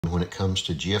when it comes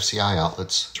to GFCI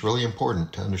outlets. It's really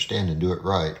important to understand and do it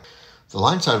right. The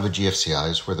line side of a GFCI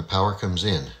is where the power comes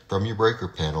in from your breaker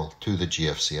panel to the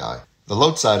GFCI. The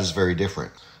load side is very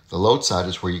different. The load side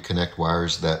is where you connect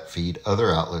wires that feed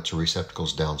other outlets or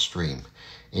receptacles downstream.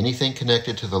 Anything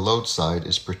connected to the load side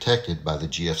is protected by the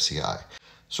GFCI.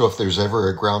 So if there's ever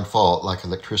a ground fault, like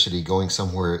electricity going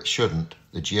somewhere it shouldn't,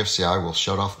 the GFCI will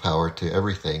shut off power to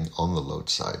everything on the load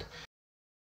side.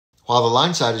 While the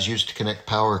line side is used to connect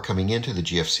power coming into the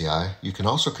GFCI, you can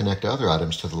also connect other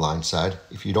items to the line side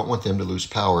if you don't want them to lose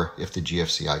power if the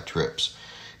GFCI trips.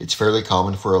 It's fairly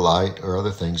common for a light or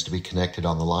other things to be connected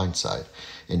on the line side,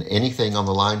 and anything on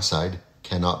the line side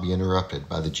cannot be interrupted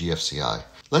by the GFCI.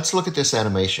 Let's look at this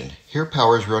animation. Here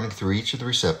power is running through each of the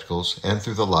receptacles and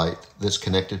through the light that's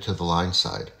connected to the line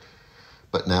side.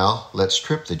 But now let's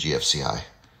trip the GFCI.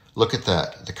 Look at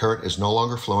that. The current is no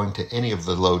longer flowing to any of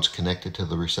the loads connected to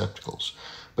the receptacles,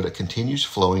 but it continues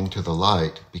flowing to the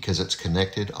light because it's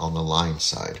connected on the line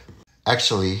side.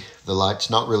 Actually, the light's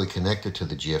not really connected to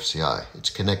the GFCI. It's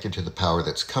connected to the power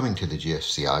that's coming to the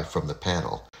GFCI from the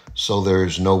panel. So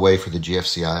there's no way for the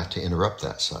GFCI to interrupt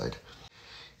that side.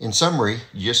 In summary,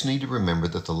 you just need to remember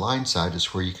that the line side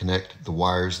is where you connect the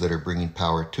wires that are bringing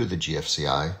power to the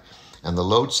GFCI, and the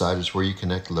load side is where you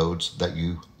connect loads that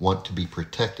you want to be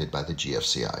protected by the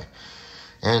GFCI.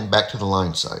 And back to the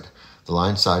line side. The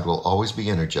line side will always be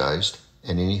energized,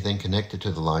 and anything connected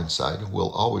to the line side will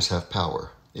always have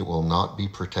power. It will not be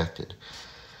protected.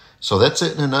 So that's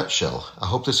it in a nutshell. I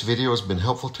hope this video has been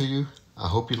helpful to you. I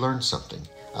hope you learned something.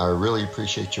 I really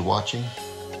appreciate you watching.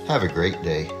 Have a great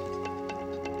day.